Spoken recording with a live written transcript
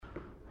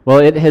Well,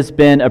 it has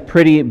been a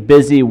pretty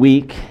busy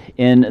week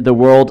in the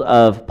world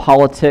of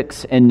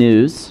politics and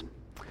news.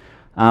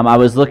 I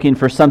was looking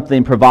for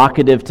something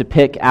provocative to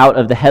pick out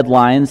of the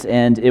headlines,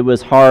 and it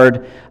was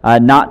hard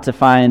not to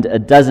find a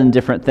dozen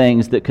different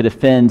things that could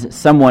offend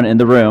someone in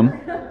the room.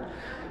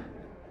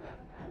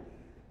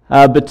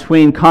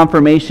 Between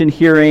confirmation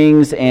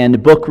hearings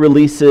and book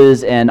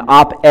releases and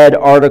op-ed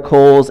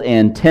articles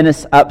and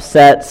tennis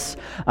upsets,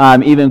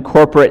 even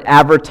corporate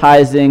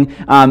advertising,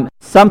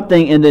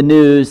 something in the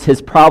news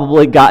has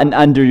probably gotten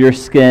under your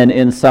skin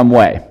in some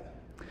way.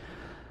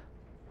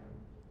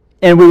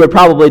 And we would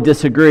probably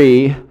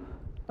disagree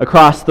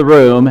across the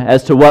room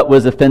as to what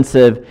was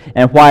offensive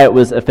and why it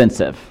was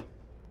offensive.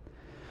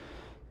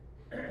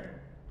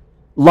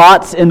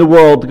 Lots in the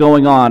world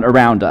going on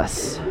around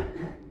us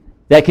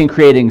that can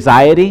create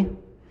anxiety,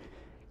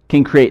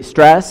 can create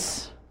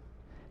stress,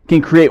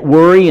 can create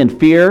worry and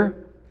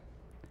fear.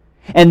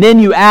 And then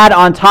you add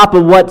on top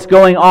of what's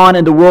going on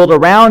in the world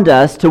around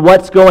us to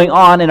what's going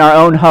on in our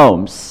own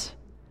homes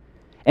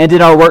and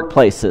in our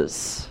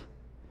workplaces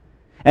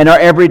and our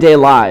everyday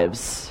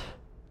lives.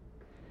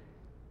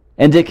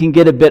 And it can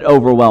get a bit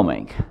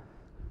overwhelming.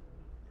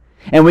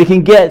 And we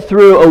can get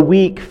through a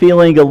week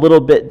feeling a little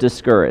bit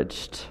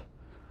discouraged,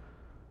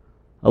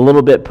 a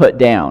little bit put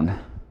down,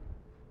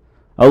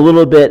 a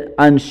little bit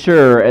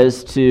unsure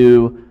as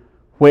to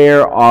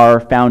where our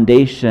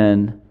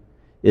foundation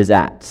is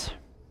at.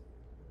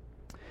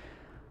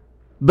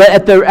 But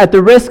at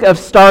the risk of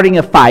starting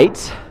a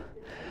fight,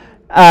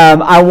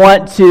 I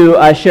want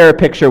to share a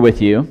picture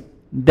with you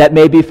that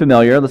may be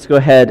familiar. Let's go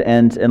ahead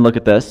and look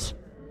at this.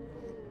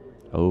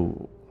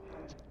 Oh.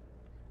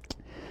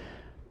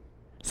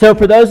 So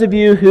for those of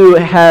you who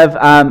have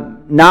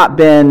not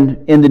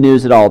been in the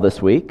news at all this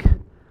week,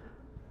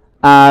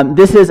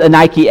 this is a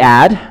Nike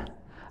ad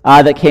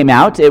that came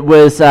out. It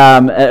was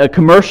a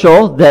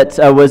commercial that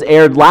was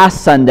aired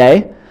last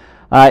Sunday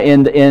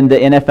in the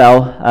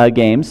NFL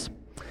games.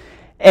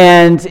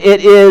 And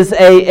it is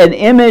an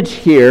image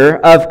here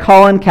of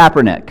Colin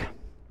Kaepernick.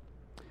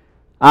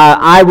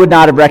 I would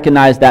not have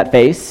recognized that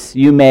face.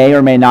 You may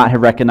or may not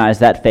have recognized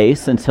that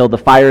face until the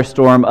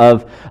firestorm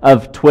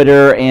of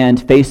Twitter and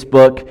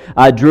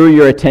Facebook drew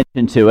your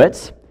attention to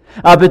it.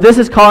 But this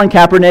is Colin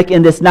Kaepernick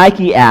in this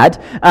Nike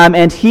ad,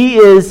 and he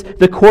is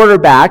the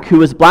quarterback who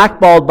was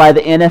blackballed by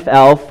the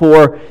NFL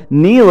for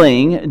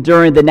kneeling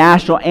during the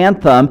national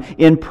anthem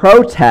in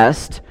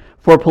protest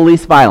for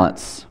police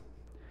violence,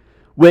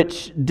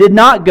 which did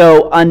not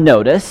go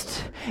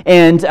unnoticed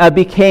and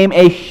became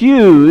a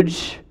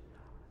huge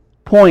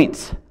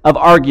point of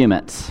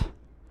argument,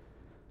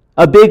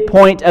 a big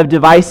point of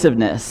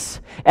divisiveness,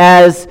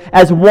 as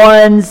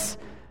ones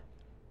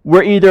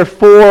were either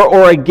for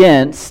or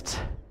against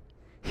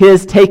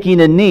his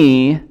taking a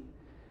knee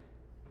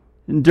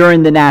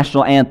during the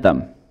national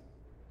anthem.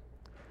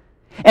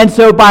 And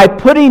so by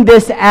putting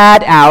this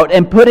ad out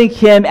and putting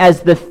him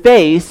as the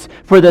face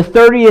for the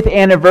 30th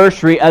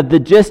anniversary of the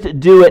Just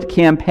Do It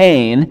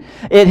campaign,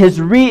 it has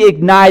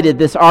reignited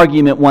this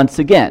argument once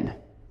again.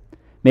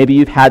 Maybe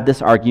you've had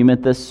this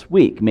argument this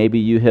week. Maybe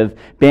you have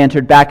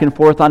bantered back and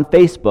forth on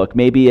Facebook.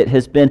 Maybe it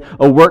has been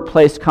a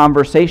workplace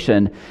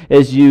conversation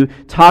as you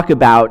talk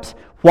about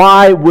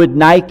why would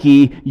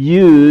Nike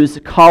use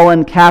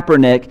Colin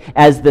Kaepernick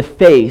as the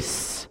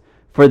face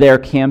for their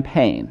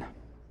campaign?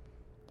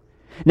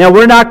 Now,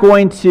 we're not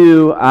going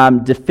to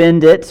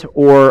defend it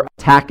or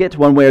attack it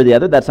one way or the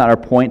other. That's not our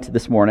point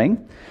this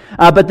morning.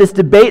 But this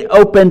debate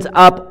opens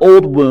up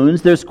old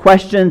wounds. There's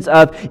questions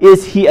of,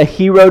 is he a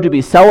hero to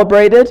be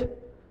celebrated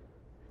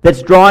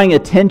that's drawing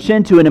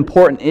attention to an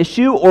important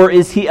issue, or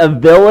is he a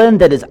villain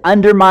that is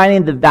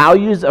undermining the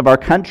values of our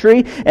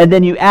country? And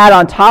then you add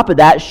on top of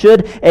that,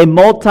 should a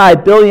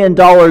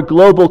multi-billion-dollar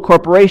global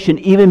corporation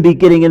even be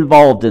getting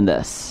involved in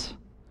this?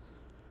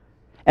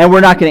 And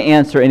we're not going to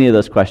answer any of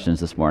those questions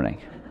this morning.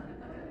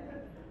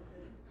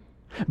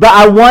 But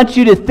I want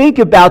you to think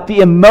about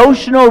the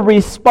emotional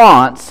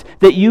response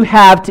that you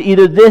have to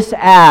either this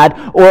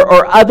ad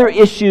or other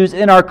issues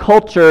in our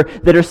culture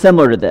that are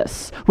similar to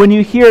this. When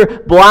you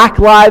hear Black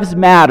Lives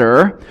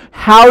Matter,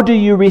 how do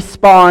you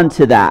respond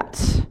to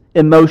that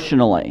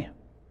emotionally?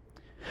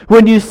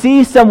 When you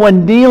see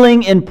someone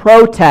kneeling in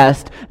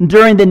protest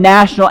during the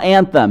national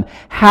anthem,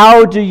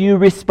 how do you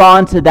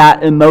respond to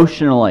that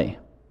emotionally?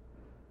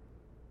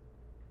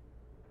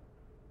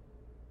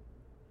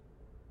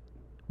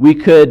 We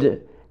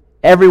could,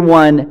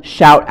 everyone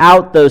shout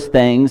out those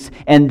things,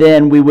 and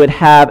then we would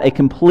have a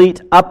complete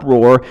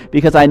uproar,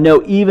 because I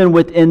know even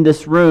within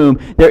this room,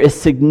 there is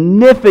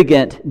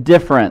significant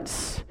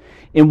difference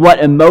in what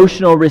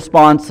emotional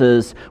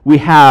responses we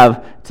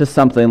have to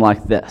something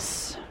like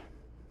this.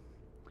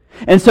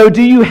 And so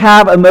do you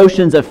have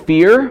emotions of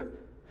fear,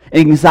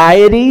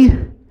 anxiety,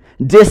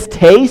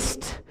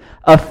 distaste,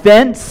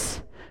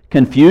 offense,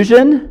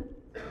 confusion?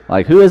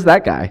 Like, who is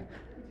that guy?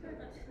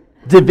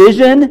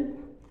 Division,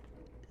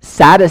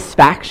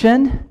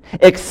 satisfaction,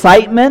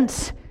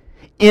 excitement,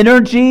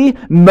 energy,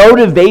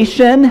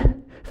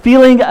 motivation,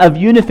 feeling of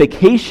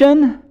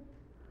unification?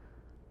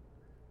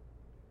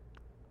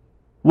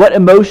 What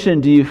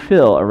emotion do you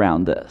feel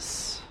around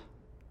this?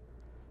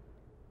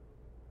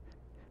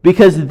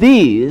 Because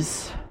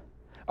these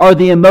are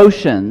the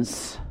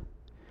emotions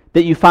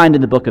that you find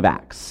in the book of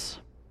Acts.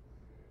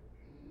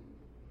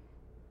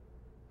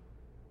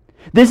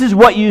 This is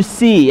what you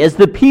see as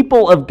the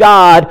people of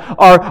God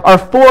are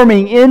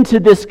forming into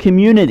this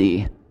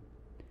community.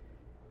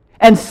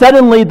 And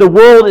suddenly the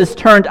world is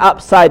turned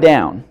upside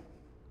down.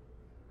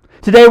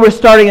 Today we're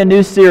starting a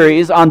new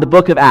series on the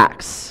book of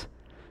Acts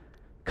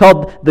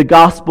called The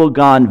Gospel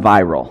Gone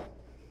Viral.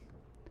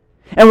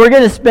 And we're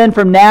going to spend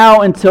from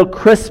now until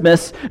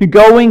Christmas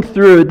going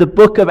through the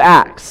book of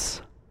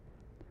Acts.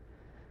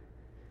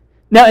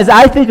 Now, as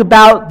I think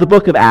about the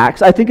book of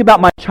Acts, I think about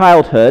my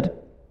childhood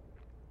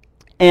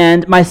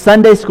and my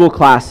Sunday school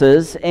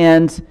classes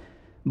and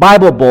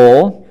Bible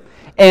Bowl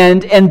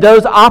and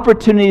those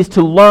opportunities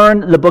to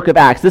learn the book of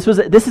Acts. This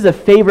is a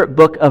favorite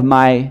book of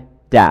my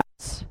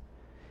dad's.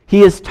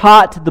 He has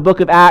taught the book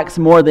of Acts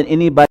more than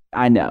anybody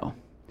I know.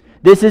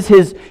 This is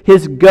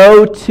his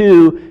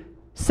go-to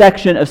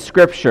section of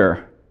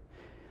Scripture.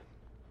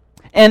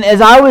 And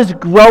as I was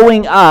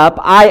growing up,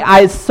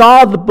 I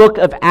saw the book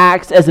of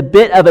Acts as a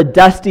bit of a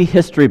dusty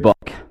history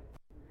book.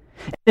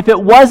 If it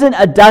wasn't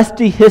a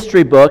dusty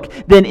history book,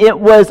 then it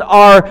was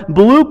our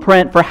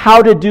blueprint for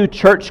how to do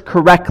church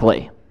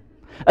correctly,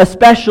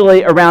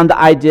 especially around the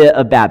idea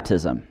of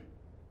baptism.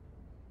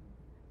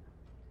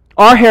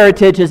 Our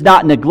heritage has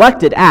not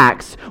neglected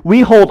Acts.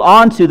 We hold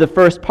on to the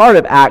first part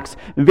of Acts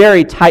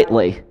very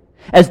tightly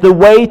as the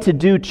way to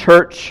do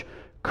church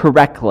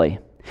correctly.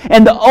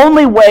 And the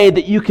only way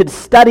that you could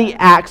study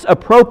Acts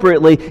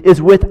appropriately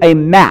is with a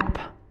map,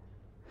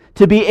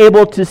 to be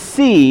able to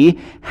see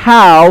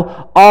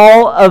how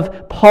all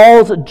of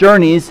Paul's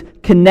journeys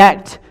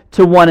connect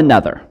to one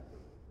another.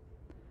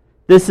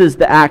 This is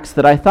the Acts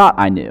that I thought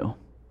I knew.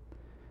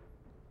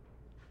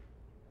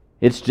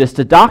 It's just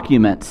a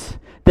document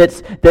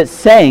that's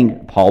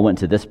saying Paul went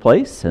to this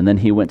place, and then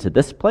he went to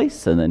this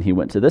place, and then he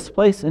went to this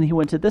place, and he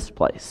went to this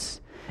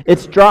place.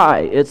 It's dry.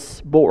 It's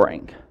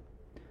boring.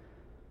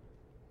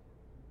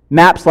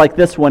 Maps like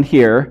this one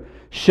here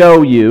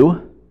show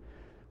you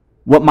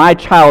what my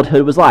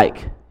childhood was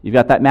like. You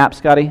got that map,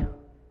 Scotty?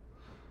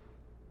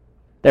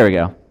 There we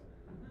go.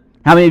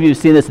 How many of you have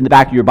seen this in the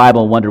back of your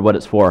Bible and wondered what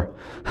it's for?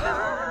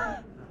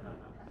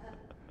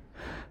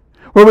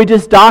 Where we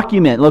just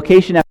document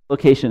location after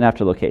location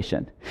after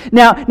location.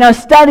 Now,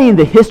 studying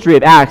the history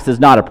of Acts is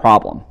not a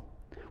problem.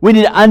 We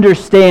need to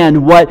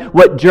understand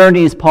what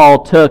journeys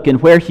Paul took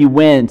and where he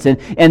went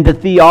and the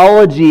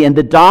theology and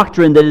the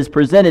doctrine that is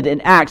presented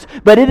in Acts.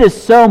 But it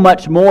is so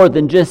much more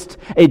than just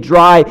a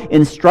dry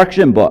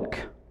instruction book.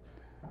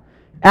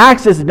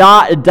 Acts is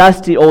not a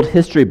dusty old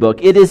history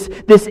book. It is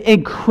this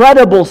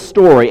incredible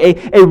story,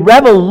 a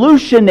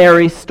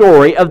revolutionary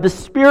story of the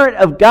Spirit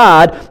of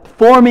God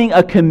forming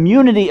a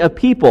community of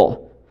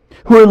people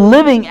who are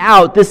living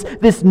out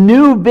this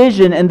new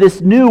vision and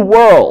this new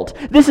world.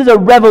 This is a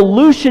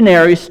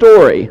revolutionary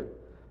story.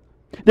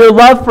 Their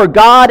love for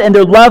God and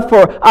their love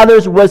for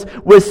others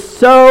was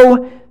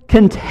so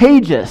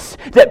contagious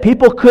that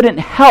people couldn't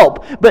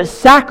help but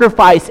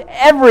sacrifice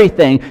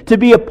everything to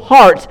be a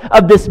part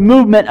of this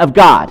movement of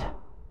God.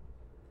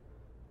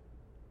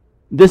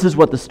 This is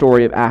what the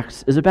story of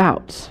Acts is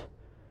about.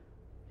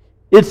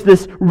 It's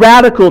this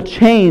radical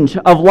change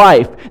of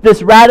life,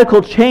 this radical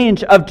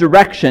change of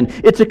direction.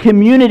 It's a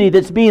community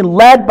that's being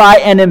led by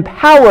and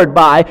empowered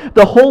by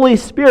the Holy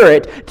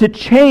Spirit to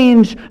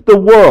change the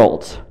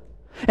world.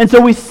 And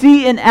so we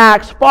see in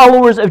Acts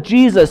followers of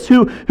Jesus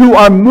who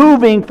are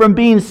moving from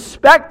being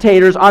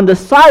spectators on the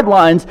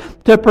sidelines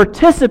to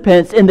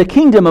participants in the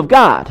kingdom of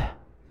God.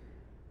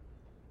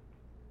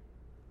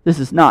 This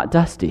is not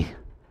dusty.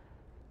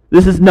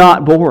 This is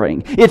not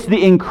boring. It's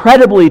the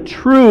incredibly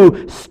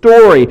true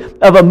story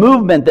of a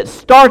movement that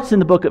starts in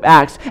the book of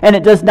Acts, and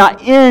it does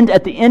not end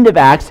at the end of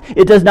Acts.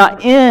 It does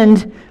not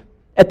end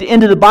at the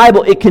end of the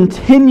Bible. It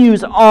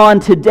continues on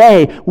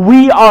today.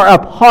 We are a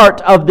part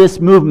of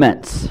this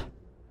movement.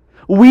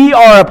 We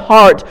are a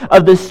part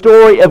of the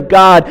story of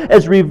God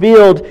as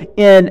revealed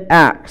in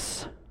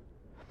Acts.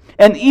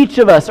 And each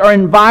of us are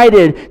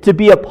invited to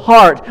be a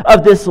part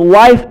of this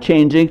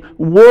life-changing,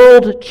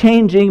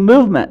 world-changing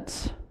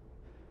movement.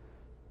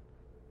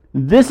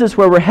 This is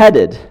where we're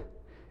headed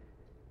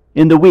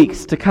in the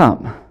weeks to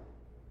come.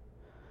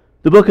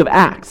 The book of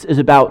Acts is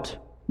about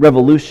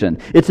revolution.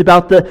 It's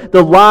about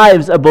the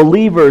lives of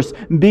believers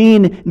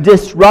being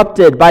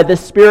disrupted by the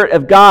Spirit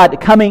of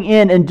God coming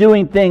in and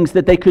doing things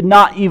that they could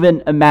not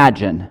even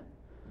imagine.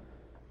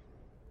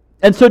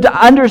 And so to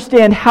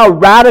understand how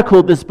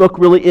radical this book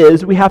really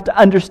is, we have to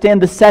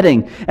understand the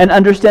setting and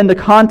understand the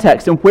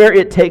context and where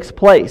it takes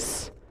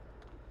place.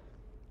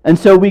 And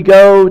so we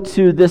go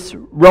to this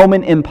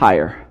Roman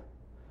Empire.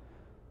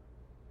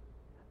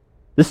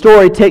 The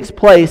story takes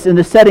place in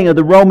the setting of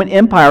the Roman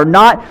Empire,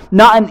 not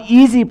an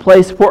easy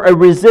place for a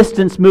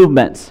resistance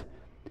movement,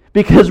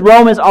 because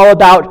Rome is all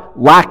about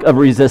lack of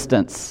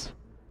resistance.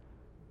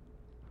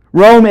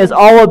 Rome is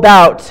all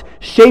about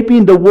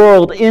shaping the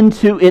world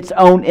into its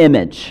own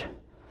image,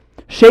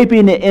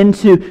 shaping it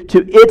into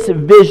its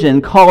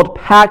vision called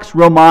Pax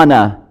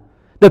Romana,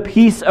 the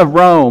peace of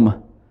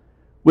Rome,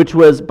 which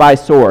was by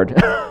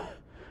sword,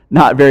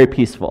 not very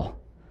peaceful.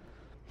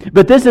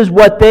 But this is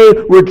what they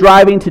were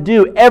driving to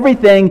do.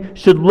 Everything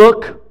should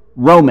look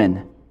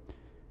Roman,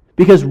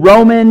 because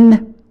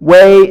Roman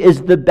way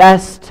is the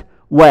best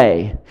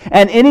way.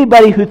 And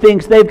anybody who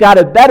thinks they've got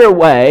a better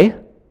way,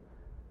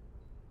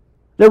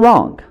 they're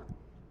wrong.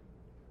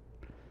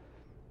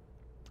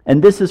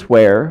 And this is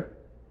where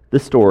the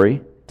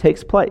story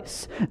takes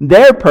place.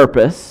 Their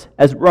purpose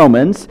as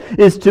Romans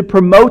is to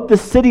promote the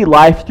city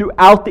life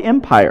throughout the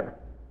empire.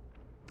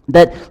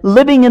 That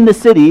living in the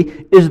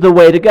city is the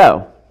way to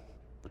go.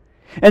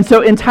 And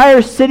so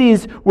entire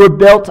cities were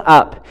built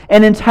up,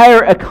 and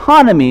entire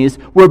economies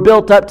were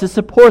built up to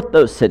support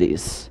those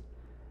cities.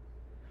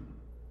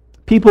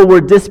 People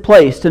were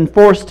displaced and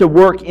forced to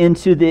work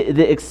into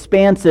the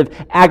expansive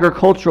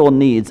agricultural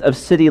needs of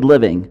city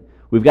living.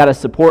 We've got to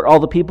support all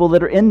the people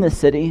that are in the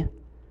city.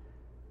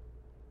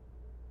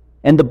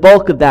 And the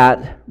bulk of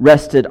that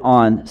rested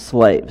on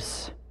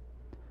slaves.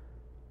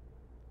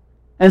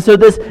 And so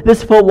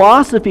this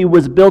philosophy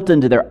was built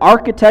into their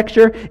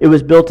architecture, it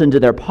was built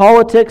into their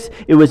politics,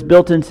 it was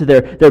built into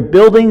their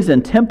buildings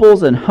and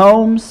temples and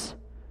homes.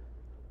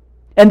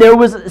 And there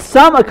was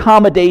some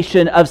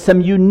accommodation of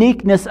some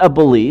uniqueness of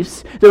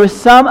beliefs. There was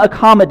some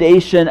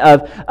accommodation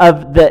of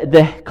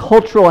the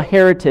cultural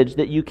heritage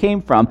that you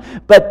came from.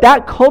 But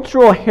that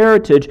cultural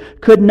heritage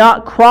could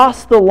not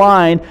cross the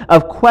line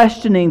of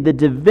questioning the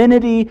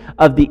divinity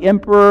of the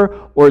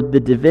emperor or the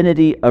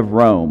divinity of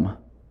Rome.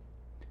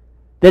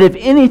 That if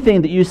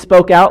anything that you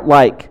spoke out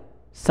like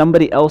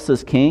somebody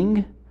else's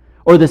king,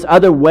 or this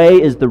other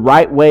way is the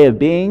right way of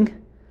being,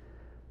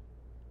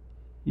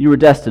 you were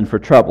destined for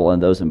trouble in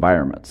those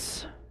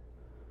environments.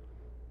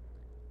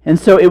 And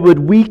so it would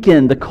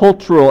weaken the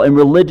cultural and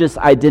religious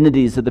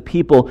identities of the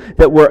people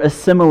that were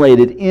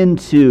assimilated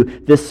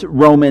into this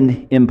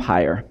Roman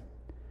Empire.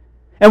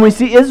 And we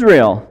see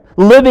Israel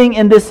living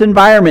in this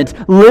environment,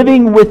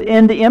 living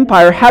within the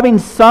empire, having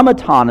some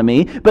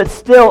autonomy, but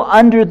still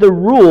under the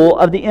rule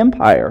of the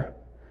empire.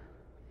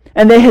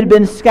 And they had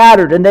been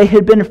scattered, and they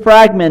had been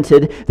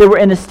fragmented. They were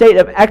in a state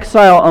of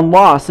exile and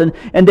loss, and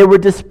they were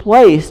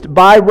displaced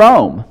by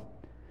Rome.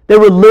 They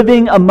were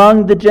living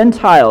among the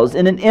Gentiles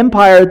in an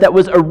empire that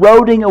was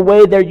eroding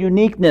away their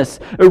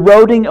uniqueness,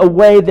 eroding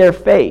away their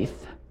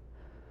faith.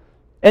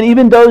 And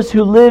even those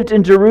who lived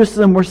in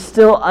Jerusalem were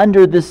still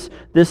under this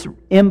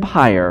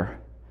empire,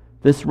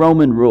 this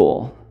Roman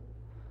rule.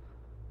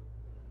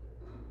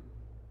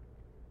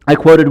 I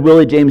quoted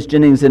Willie James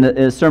Jennings in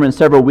a sermon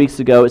several weeks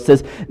ago. It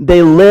says,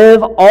 "They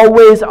live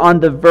always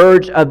on the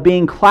verge of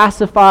being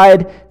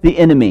classified the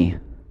enemy,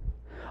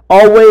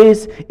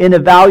 always in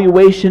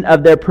evaluation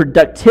of their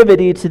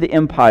productivity to the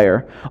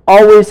empire,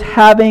 always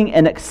having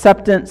an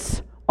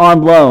acceptance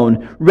on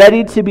loan,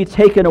 ready to be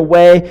taken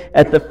away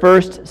at the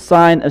first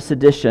sign of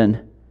sedition.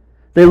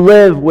 They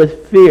live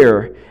with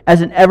fear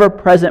as an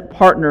ever-present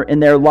partner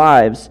in their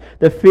lives,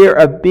 the fear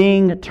of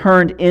being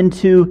turned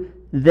into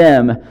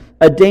them,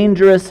 a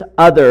dangerous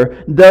other,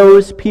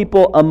 those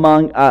people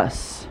among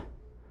us."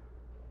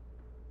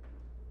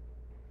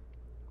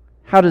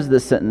 How does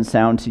this sentence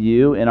sound to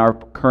you in our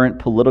current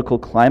political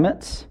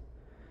climate?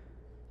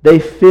 They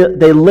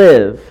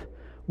live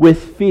with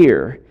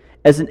fear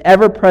as an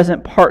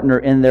ever-present partner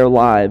in their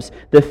lives,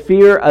 the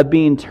fear of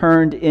being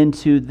turned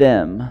into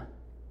them,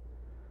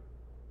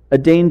 a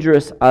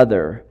dangerous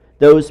other,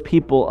 those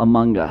people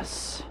among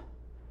us.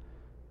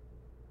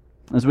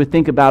 As we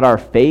think about our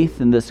faith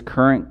in this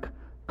current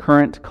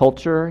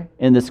culture,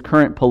 in this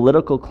current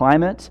political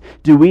climate,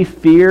 do we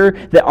fear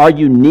that our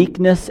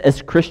uniqueness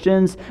as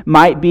Christians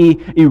might be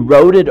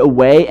eroded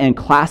away and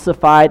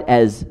classified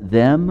as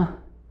them,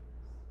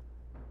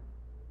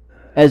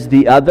 as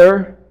the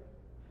other?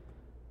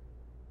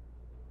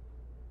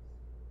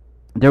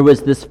 There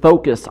was this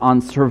focus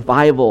on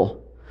survival,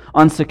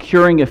 on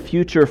securing a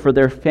future for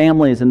their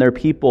families and their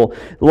people.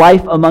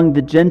 Life among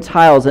the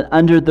Gentiles and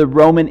under the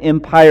Roman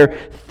Empire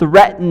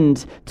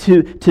threatened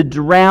to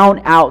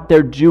drown out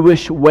their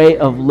Jewish way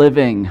of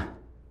living.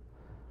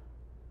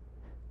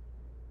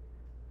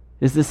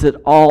 Is this at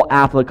all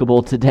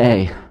applicable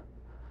today?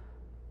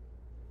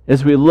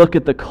 As we look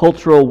at the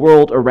cultural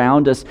world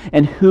around us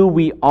and who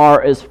we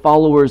are as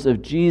followers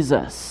of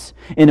Jesus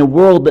in a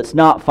world that's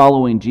not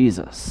following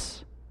Jesus.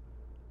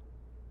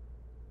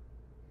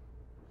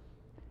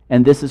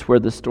 And this is where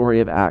the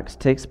story of Acts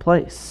takes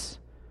place.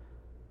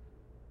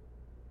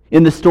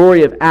 In the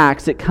story of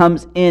Acts, it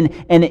comes in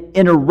and it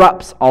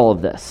interrupts all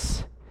of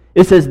this.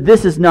 It says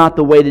this is not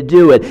the way to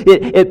do it.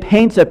 It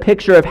paints a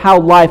picture of how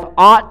life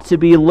ought to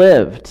be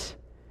lived.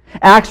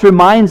 Acts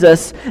reminds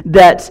us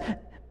that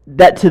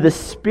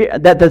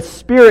the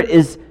Spirit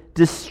is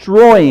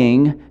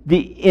destroying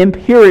the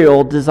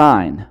imperial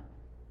design.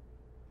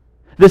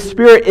 The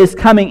Spirit is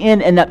coming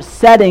in and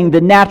upsetting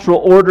the natural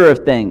order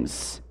of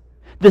things.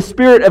 The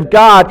Spirit of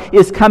God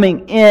is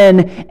coming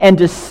in and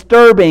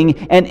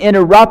disturbing and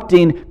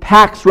interrupting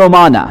Pax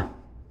Romana.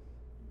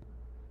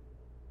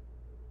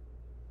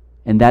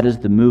 and that is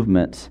the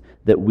movement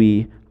that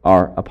we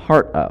are a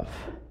part of.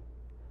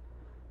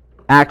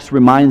 Acts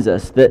reminds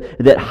us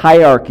that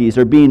hierarchies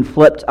are being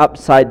flipped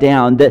upside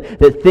down,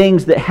 that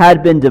things that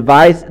had been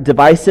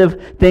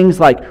divisive, things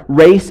like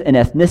race and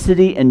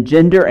ethnicity and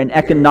gender and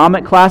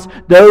economic class,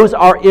 those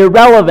are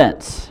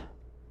irrelevant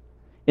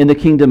in the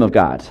kingdom of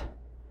God.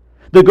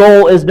 The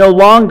goal is no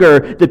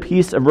longer the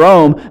peace of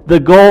Rome. The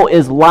goal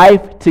is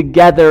life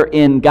together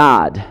in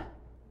God.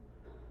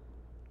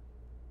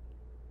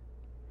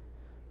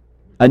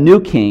 A new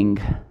king,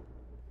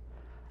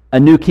 a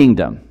new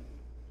kingdom.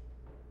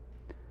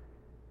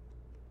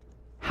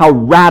 How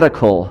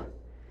radical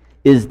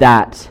is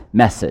that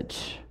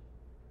message?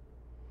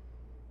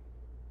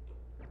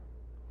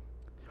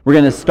 We're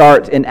going to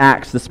start in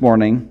Acts this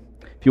morning.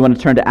 If you want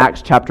to turn to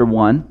Acts chapter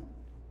 1.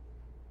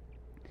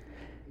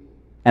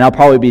 And I'll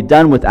probably be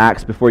done with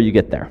Acts before you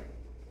get there.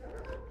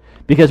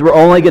 Because we're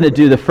only going to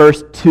do the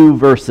first 2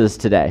 verses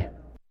today.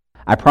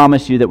 I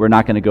promise you that we're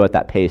not going to go at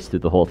that pace through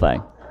the whole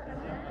thing.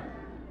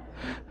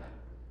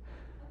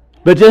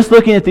 But just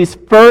looking at these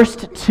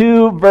first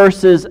 2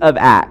 verses of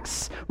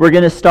Acts, we're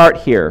going to start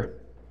here.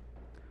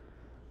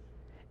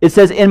 It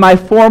says, "In my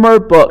former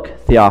book,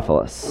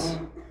 Theophilus,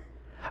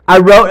 I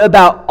wrote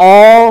about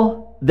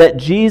all that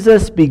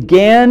Jesus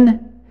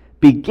began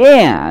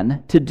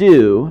to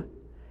do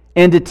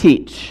and to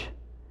teach,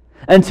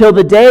 until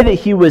the day that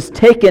he was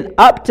taken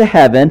up to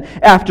heaven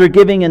after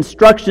giving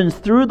instructions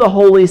through the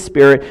Holy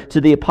Spirit to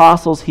the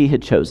apostles he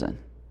had chosen."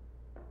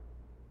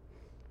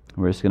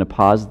 We're just going to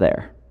pause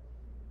there.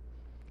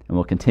 And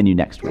we'll continue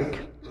next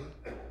week.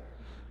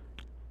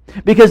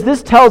 Because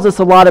this tells us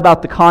a lot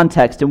about the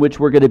context in which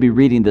we're going to be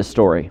reading this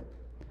story.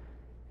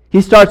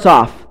 He starts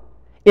off,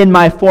 "In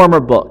my former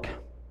book."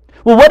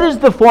 Well, what is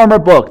the former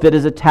book that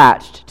is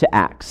attached to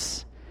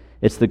Acts?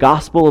 It's the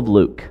Gospel of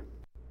Luke.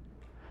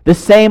 The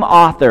same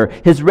author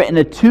has written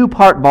a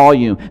 2-part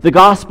volume, the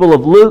Gospel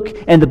of Luke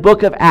and the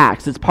book of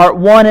Acts. It's part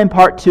 1 and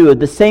part 2 of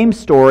the same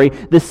story,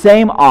 the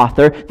same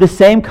author, the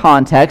same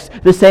context,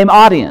 the same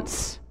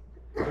audience.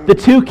 The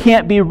 2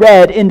 can't be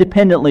read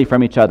independently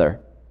from each other.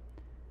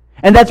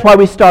 And that's why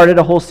we started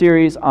a whole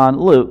series on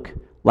Luke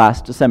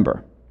last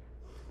December.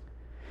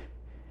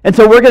 And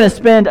so we're going to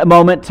spend a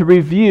moment to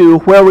review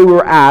where we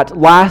were at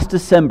last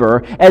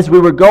December as we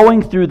were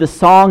going through the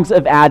songs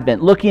of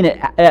Advent, looking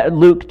at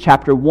Luke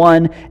chapter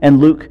 1 and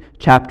Luke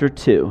chapter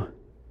 2.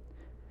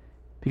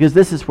 Because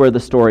this is where the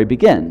story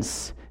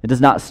begins. It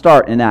does not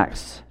start in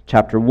Acts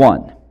chapter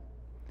 1.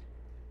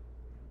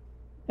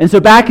 And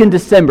so back in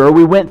December,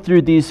 we went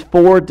through these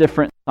 4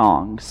 different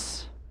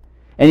songs.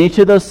 And each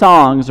of those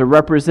songs are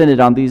represented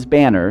on these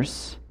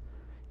banners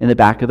in the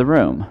back of the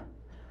room.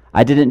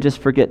 I didn't just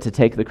forget to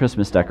take the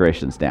Christmas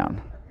decorations down.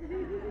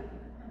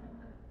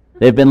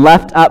 They've been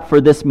left up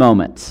for this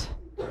moment.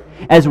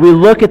 As we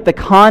look at the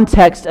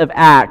context of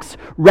Acts,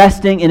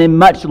 resting in a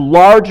much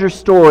larger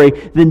story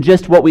than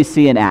just what we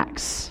see in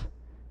Acts.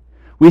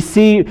 We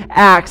see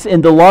Acts in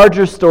the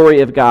larger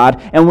story of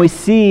God, and we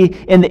see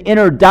in the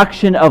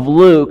introduction of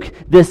Luke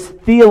this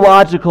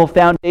theological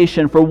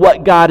foundation for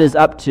what God is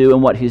up to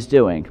and what He's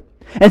doing.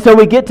 And so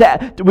we get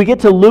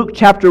to Luke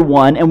chapter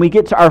 1, and we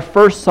get to our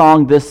first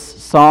song,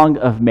 this Song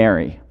of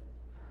Mary.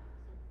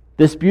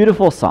 This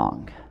beautiful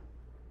song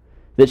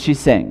that she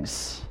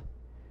sings.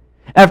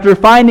 After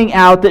finding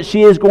out that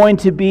she is going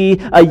to be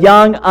a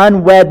young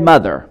unwed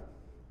mother,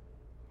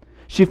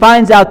 she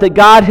finds out that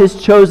God has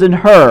chosen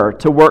her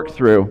to work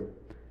through.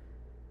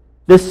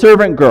 This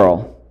servant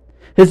girl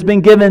has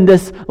been given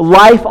this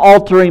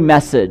life-altering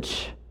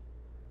message.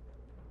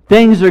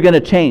 Things are going to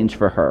change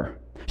for her.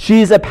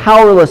 She's a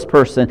powerless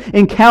person,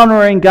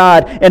 encountering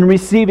God and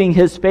receiving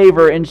His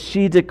favor, and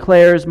she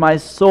declares, "My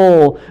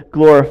soul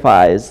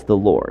glorifies the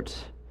Lord.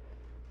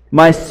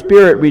 My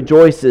spirit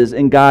rejoices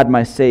in God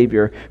my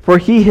Savior, for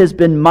He has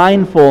been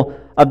mindful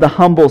of the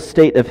humble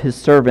state of His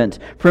servant.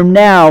 From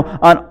now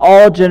on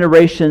all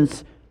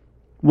generations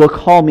will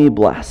call me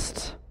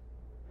blessed.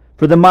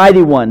 For the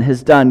Mighty One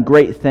has done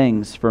great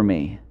things for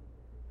me.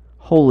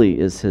 Holy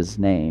is His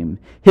name.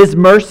 His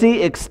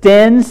mercy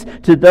extends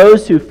to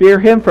those who fear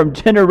Him from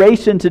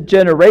generation to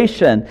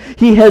generation.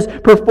 He has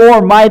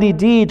performed mighty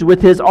deeds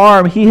with His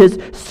arm. He has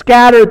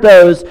scattered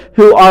those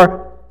who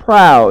are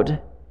proud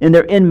in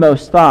their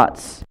inmost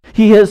thoughts.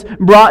 He has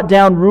brought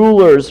down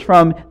rulers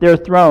from their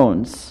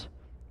thrones,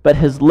 but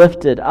has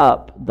lifted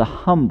up the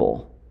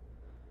humble.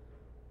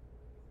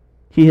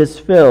 He has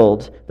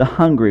filled the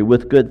hungry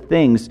with good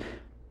things,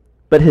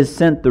 but has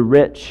sent the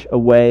rich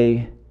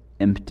away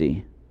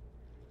empty.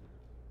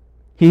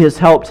 He has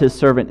helped His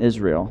servant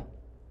Israel,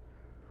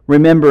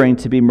 remembering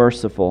to be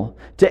merciful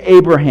to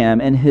Abraham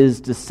and his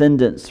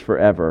descendants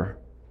forever,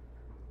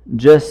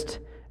 just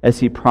as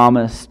He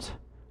promised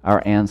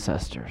our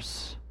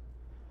ancestors.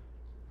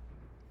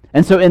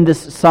 And so in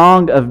this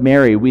Song of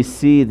Mary, we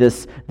see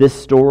this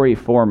story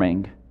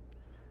forming.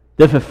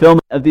 The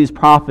fulfillment of these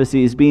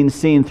prophecies being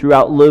seen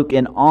throughout Luke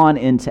and on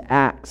into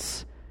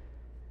Acts.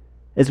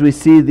 As we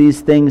see these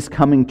things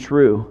coming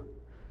true.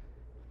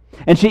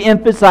 And she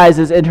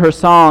emphasizes in her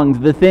songs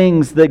the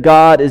things that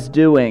God is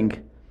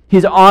doing.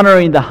 He's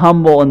honoring the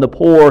humble and the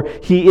poor.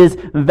 He is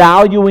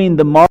valuing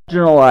the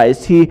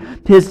marginalized. He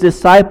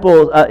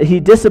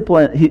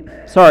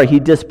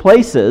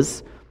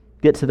displaces,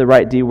 get to the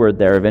right D word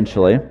there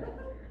eventually.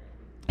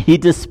 He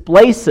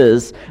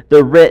displaces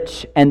the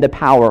rich and the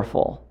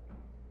powerful.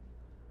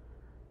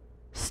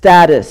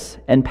 Status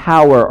and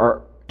power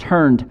are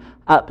turned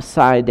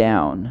upside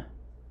down.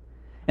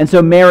 And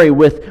so Mary,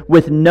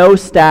 with no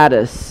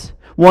status,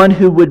 one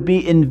who would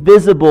be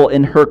invisible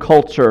in her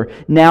culture,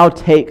 now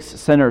takes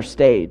center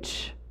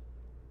stage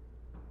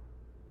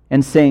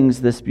and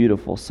sings this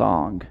beautiful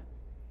song.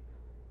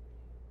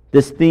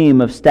 This theme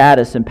of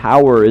status and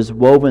power is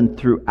woven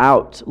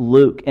throughout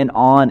Luke and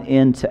on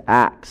into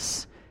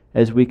Acts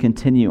as we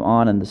continue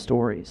on in the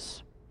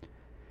stories.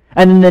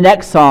 And then the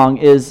next song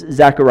is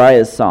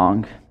Zechariah's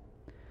song,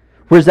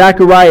 where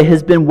Zechariah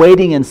has been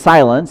waiting in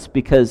silence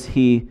because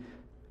he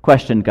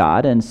questioned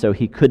God, and so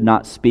he could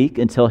not speak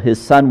until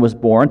his son was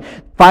born.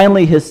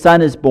 Finally, his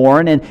son is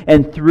born,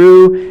 and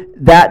through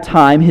that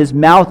time, his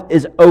mouth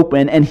is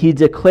open, and he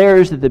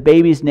declares that the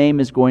baby's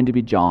name is going to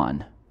be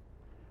John.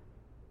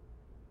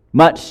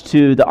 Much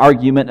to the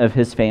argument of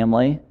his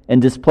family and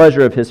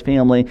displeasure of his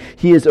family,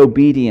 he is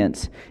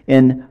obedient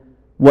in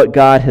what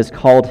God has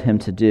called him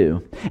to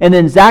do. And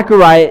then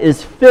Zechariah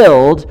is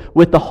filled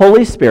with the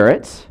Holy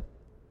Spirit.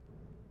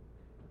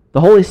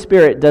 The Holy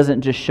Spirit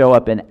doesn't just show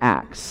up in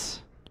Acts.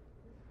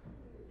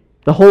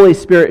 The Holy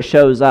Spirit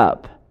shows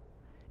up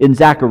in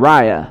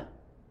Zechariah.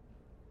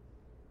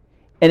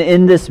 And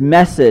in this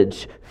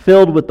message,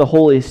 filled with the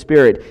Holy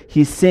Spirit,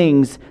 he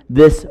sings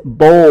this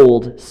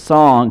bold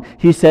song.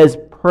 He says,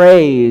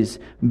 "Praise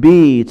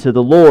be to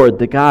the Lord,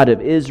 the God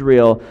of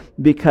Israel,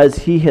 because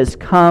he has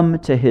come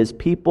to his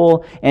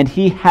people and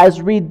he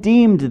has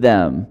redeemed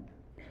them.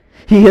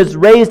 He has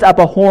raised up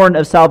a horn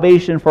of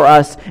salvation for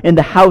us in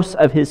the house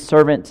of his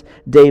servant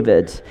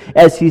David,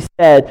 as he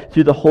said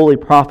through the holy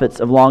prophets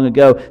of long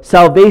ago,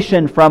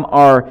 salvation from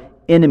our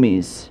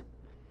enemies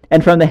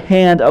and from the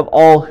hand of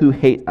all who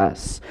hate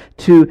us,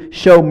 to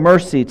show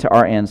mercy to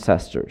our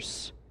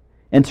ancestors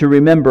and to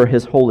remember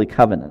his holy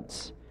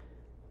covenants.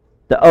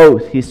 The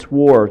oath he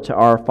swore to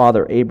our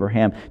father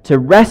Abraham, to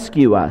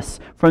rescue us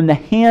from the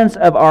hands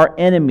of our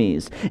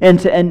enemies and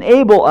to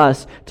enable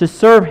us to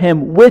serve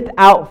him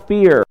without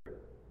fear,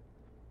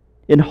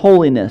 in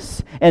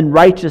holiness and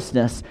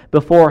righteousness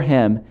before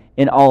him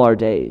in all our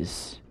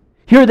days."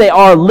 Here they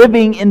are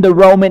living in the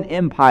Roman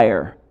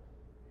Empire.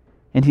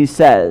 And he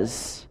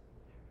says,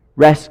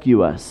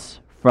 rescue us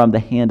from the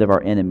hand of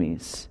our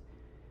enemies.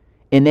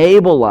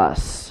 Enable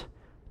us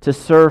to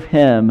serve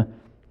him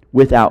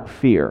without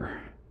fear.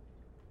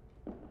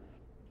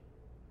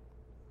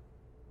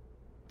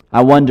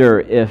 I wonder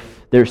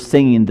if they're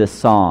singing this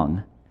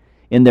song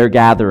in their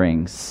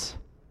gatherings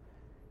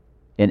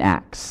in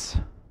Acts,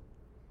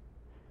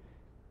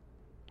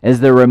 as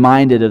they're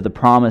reminded of the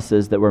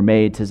promises that were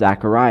made to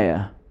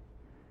Zechariah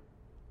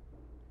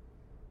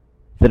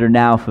that are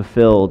now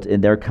fulfilled in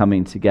their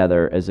coming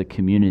together as a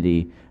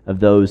community of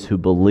those who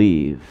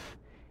believe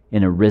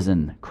in a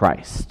risen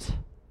Christ.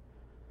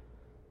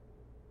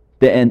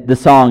 The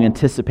song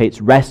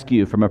anticipates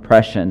rescue from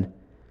oppression,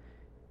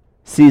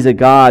 sees a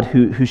God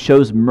who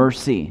shows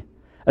mercy,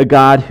 a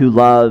God who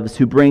loves,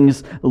 who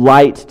brings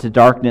light to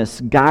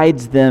darkness,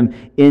 guides them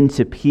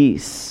into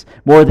peace.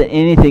 More than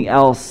anything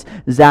else,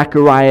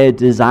 Zechariah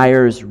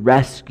desires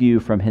rescue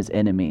from his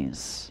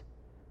enemies.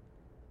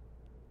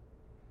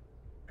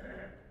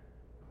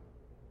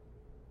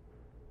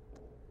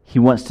 He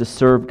wants to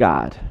serve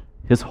God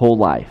his whole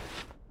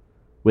life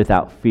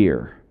without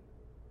fear,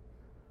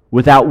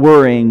 without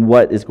worrying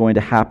what is going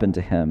to happen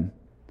to him.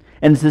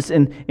 And it's this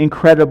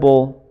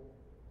incredible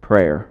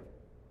prayer.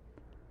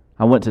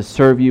 I want to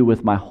serve you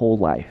with my whole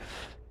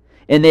life.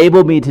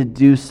 Enable me to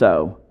do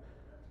so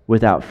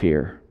without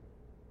fear.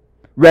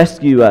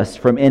 Rescue us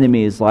from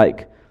enemies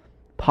like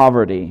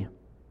poverty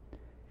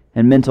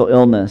and mental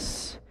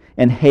illness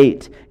and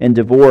hate and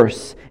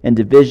divorce and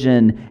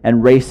division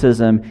and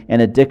racism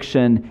and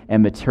addiction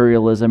and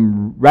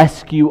materialism.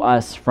 Rescue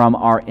us from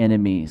our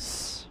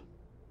enemies.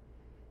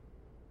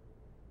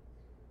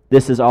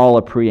 This is all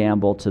a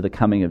preamble to the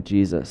coming of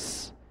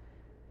Jesus.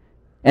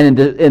 And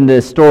in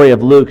the story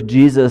of Luke,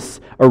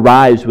 Jesus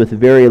arrives with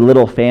very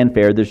little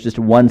fanfare. There's just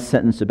one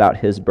sentence about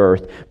his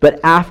birth. But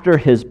after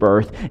his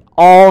birth,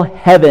 all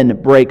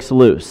heaven breaks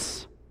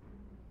loose.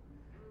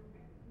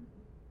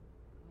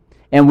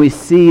 And we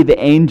see the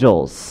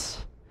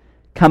angels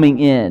coming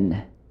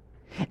in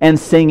and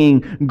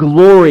singing,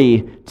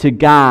 "Glory to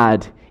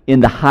God in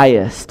the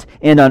highest,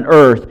 and on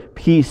earth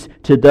peace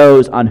to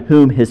those on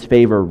whom his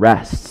favor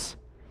rests."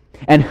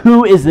 And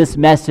who is this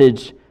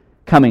message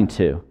coming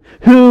to?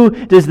 Who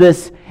does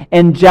this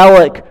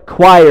angelic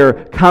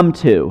choir come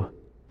to?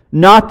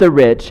 Not the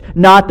rich,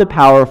 not the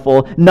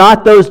powerful,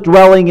 not those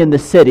dwelling in the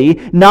city,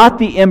 not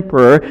the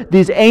emperor.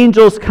 These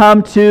angels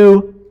come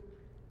to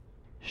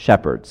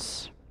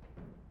shepherds.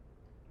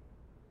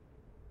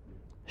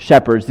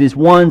 shepherds, these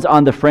ones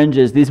on the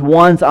fringes, these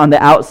ones on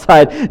the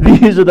outside.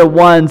 These are the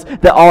ones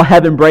that all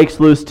heaven breaks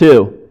loose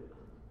to.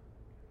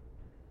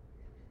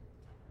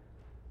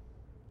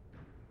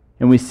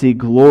 And we see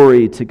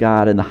glory to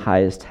God in the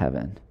highest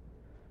heaven.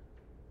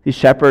 These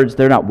shepherds,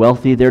 they're not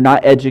wealthy, they're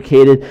not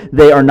educated,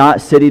 they are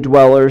not city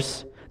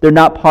dwellers, they're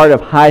not part of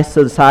high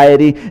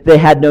society, they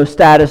had no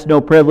status,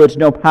 no privilege,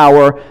 no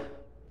power.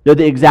 They're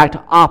the exact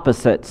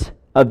opposite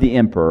of the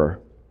emperor.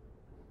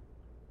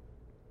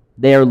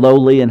 They are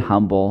lowly and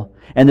humble,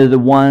 and they're the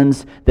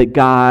ones that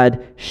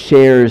God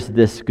shares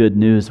this good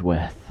news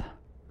with.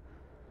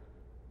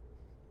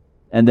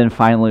 And then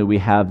finally we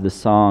have the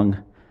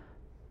song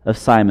of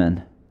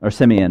Simeon,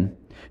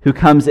 who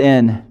comes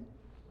in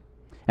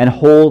and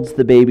holds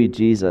the baby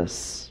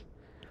Jesus.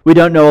 We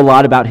don't know a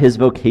lot about his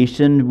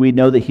vocation. We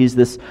know that he's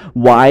this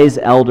wise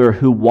elder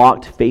who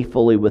walked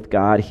faithfully with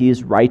God. He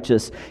is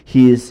righteous,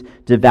 he is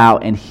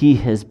devout, and he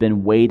has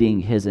been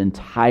waiting his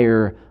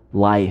entire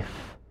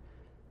life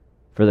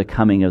for the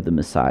coming of the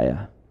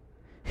Messiah.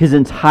 His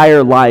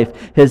entire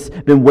life has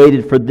been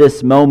waited for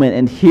this moment,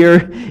 and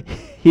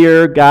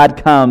here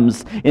God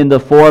comes in the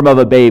form of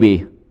a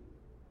baby.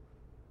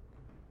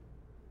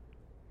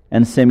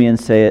 And Simeon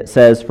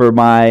says, "For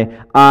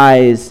my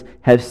eyes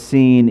have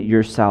seen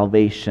your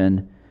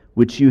salvation,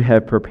 which you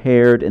have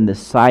prepared in the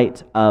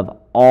sight of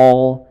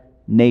all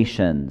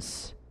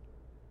nations,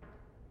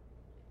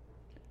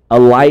 a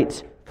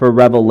light for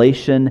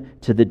revelation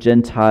to the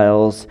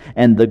Gentiles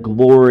and the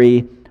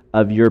glory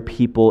of your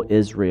people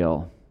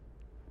Israel."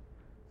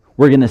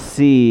 We're going to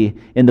see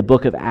in the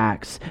book of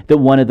Acts that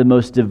one of the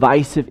most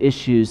divisive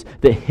issues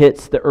that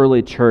hits the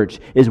early church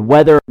is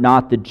whether or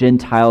not the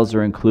Gentiles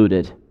are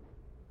included.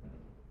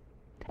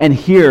 And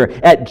here,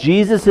 at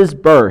Jesus'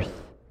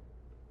 birth,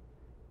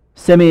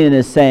 Simeon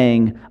is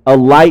saying, a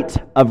light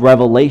of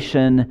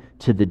revelation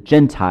to the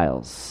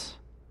Gentiles,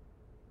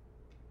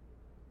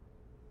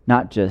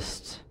 not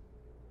just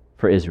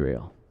for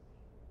Israel.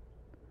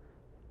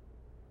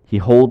 He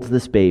holds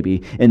this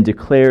baby and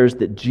declares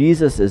that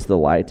Jesus is the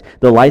light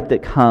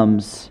that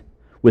comes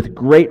with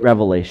great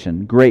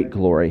revelation, great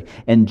glory,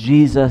 and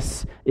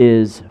Jesus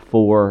is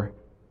for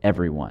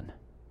everyone,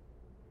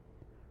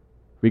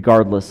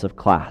 regardless of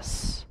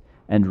class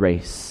and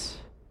race,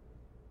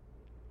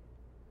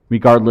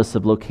 regardless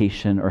of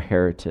location or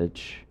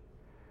heritage,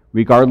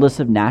 regardless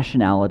of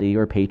nationality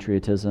or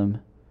patriotism,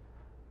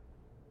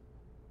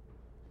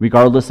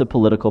 regardless of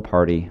political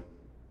party.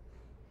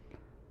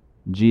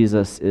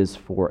 Jesus is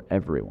for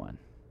everyone.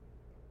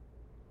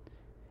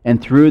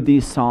 And through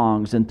these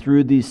songs and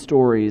through these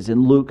stories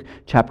in Luke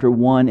chapter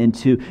 1 and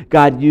 2,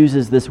 God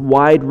uses this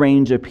wide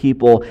range of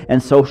people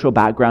and social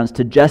backgrounds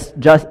to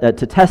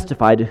to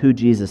testify to who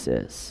Jesus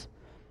is.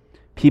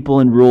 People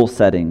in rural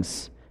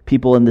settings,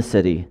 people in the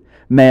city,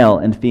 male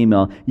and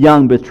female,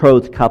 young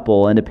betrothed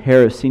couple, and a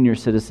pair of senior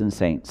citizen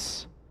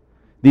saints.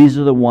 These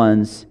are the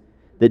ones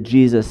that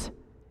Jesus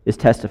is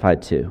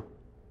testified to.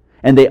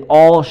 And they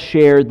all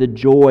share the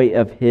joy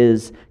of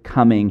his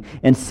coming.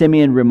 And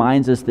Simeon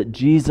reminds us that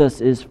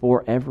Jesus is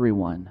for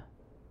everyone.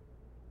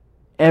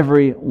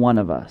 Every one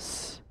of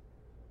us.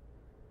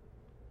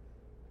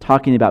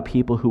 Talking about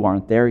people who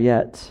aren't there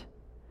yet,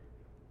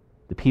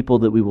 the people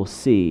that we will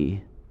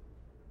see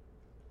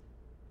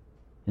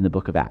in the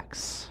book of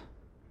Acts.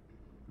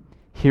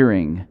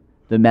 Hearing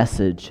the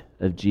message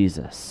of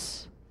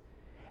Jesus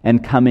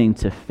and coming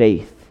to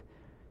faith,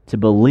 to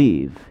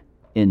believe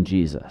in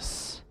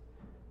Jesus,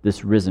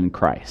 this risen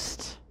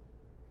Christ.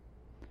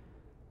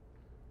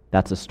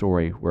 That's a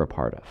story we're a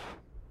part of.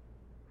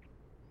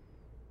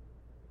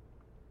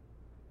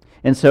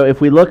 And so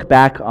if we look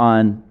back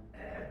on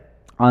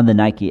the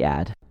Nike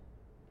ad,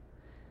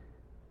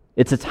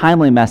 it's a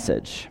timely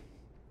message.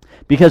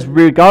 Because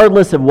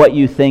regardless of what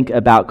you think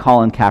about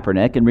Colin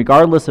Kaepernick, and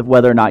regardless of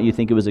whether or not you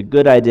think it was a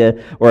good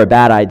idea or a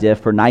bad idea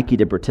for Nike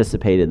to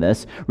participate in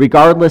this,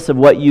 regardless of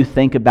what you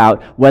think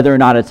about whether or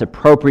not it's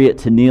appropriate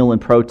to kneel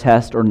and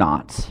protest or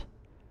not,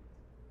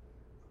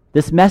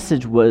 this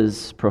message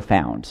was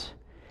profound.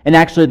 And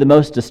actually the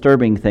most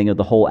disturbing thing of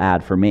the whole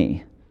ad for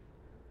me.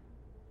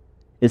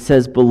 It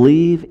says,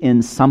 believe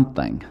in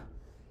something,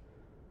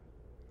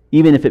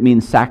 even if it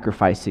means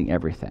sacrificing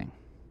everything.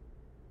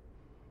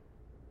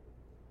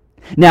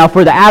 Now,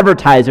 for the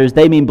advertisers,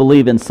 they mean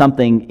believe in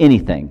something,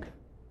 anything,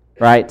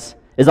 right?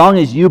 As long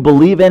as you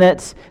believe in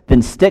it,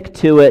 then stick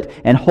to it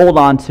and hold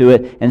on to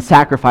it and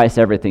sacrifice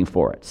everything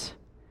for it.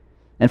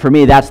 And for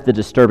me, that's the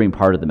disturbing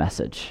part of the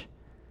message.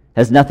 It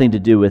has nothing to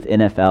do with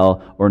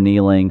NFL or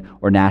kneeling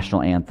or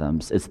national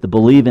anthems. It's the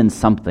believe in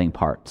something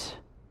part.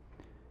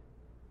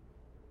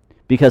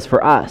 Because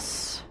for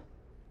us,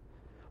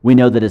 we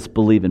know that it's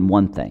believe in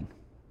one thing.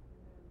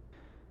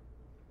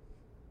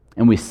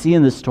 And we see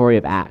in the story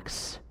of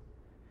Acts,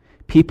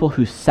 people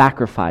who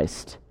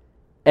sacrificed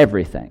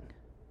everything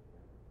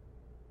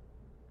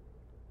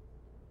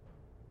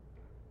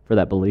for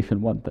that belief in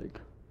one thing.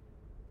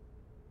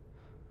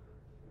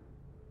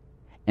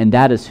 And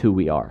that is who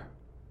we are.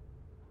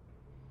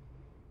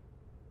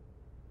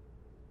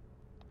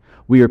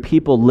 We are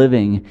people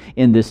living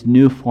in this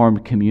new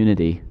formed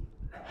community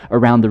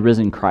around the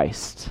risen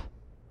Christ.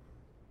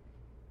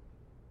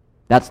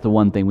 That's the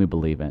one thing we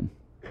believe in.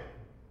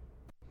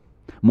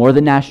 More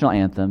than national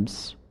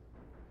anthems,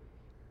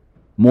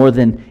 more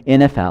than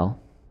NFL,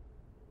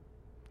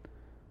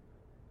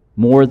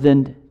 more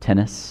than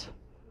tennis,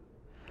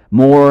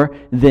 more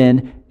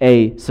than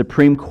a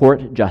Supreme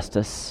Court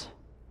justice,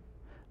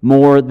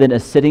 more than a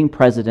sitting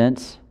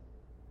president,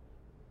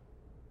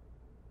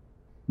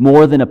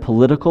 more than a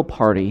political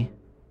party,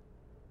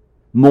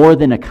 more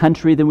than a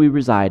country that we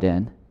reside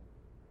in,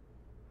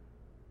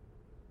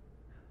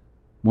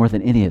 more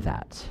than any of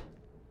that.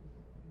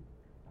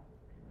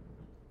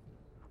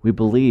 We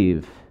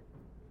believe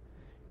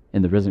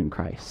in the risen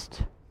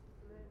Christ.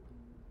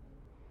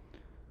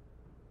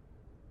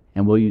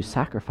 And will you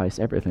sacrifice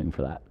everything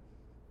for that?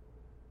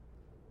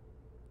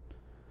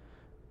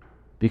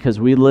 Because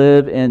we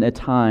live in a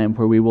time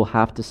where we will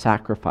have to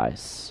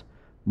sacrifice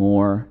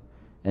more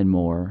and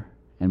more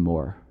and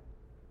more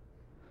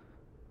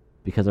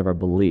because of our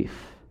belief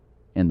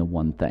in the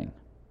one thing.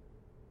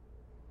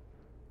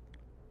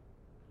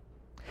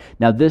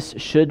 Now, this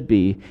should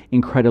be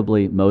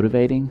incredibly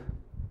motivating,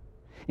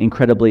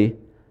 incredibly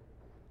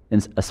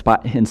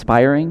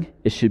inspiring.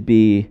 It should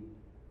be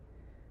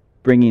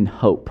bringing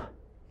hope.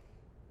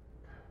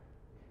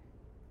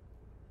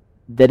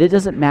 That it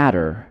doesn't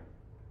matter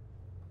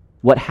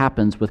what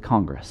happens with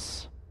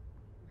Congress.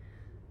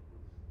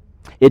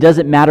 It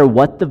doesn't matter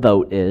what the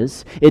vote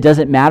is. It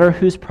doesn't matter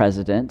who's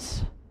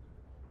president,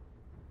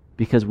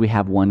 because we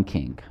have one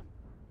king.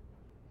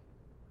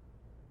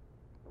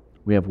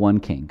 We have one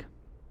king.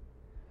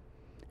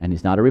 And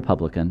he's not a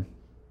Republican,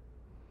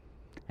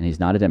 and he's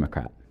not a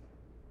Democrat.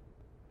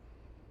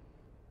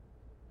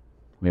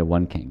 We have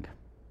one king.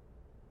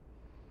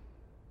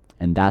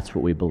 And that's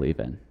what we believe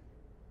in.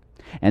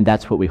 And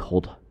that's what we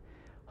hold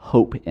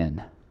hope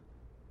in.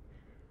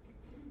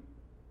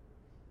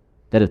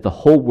 That if the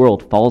whole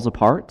world falls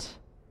apart,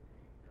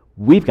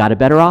 we've got a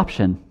better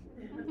option.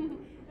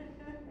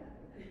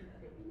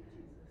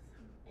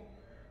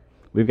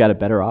 We've got a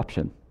better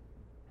option.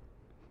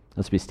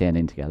 Let's be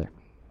standing together.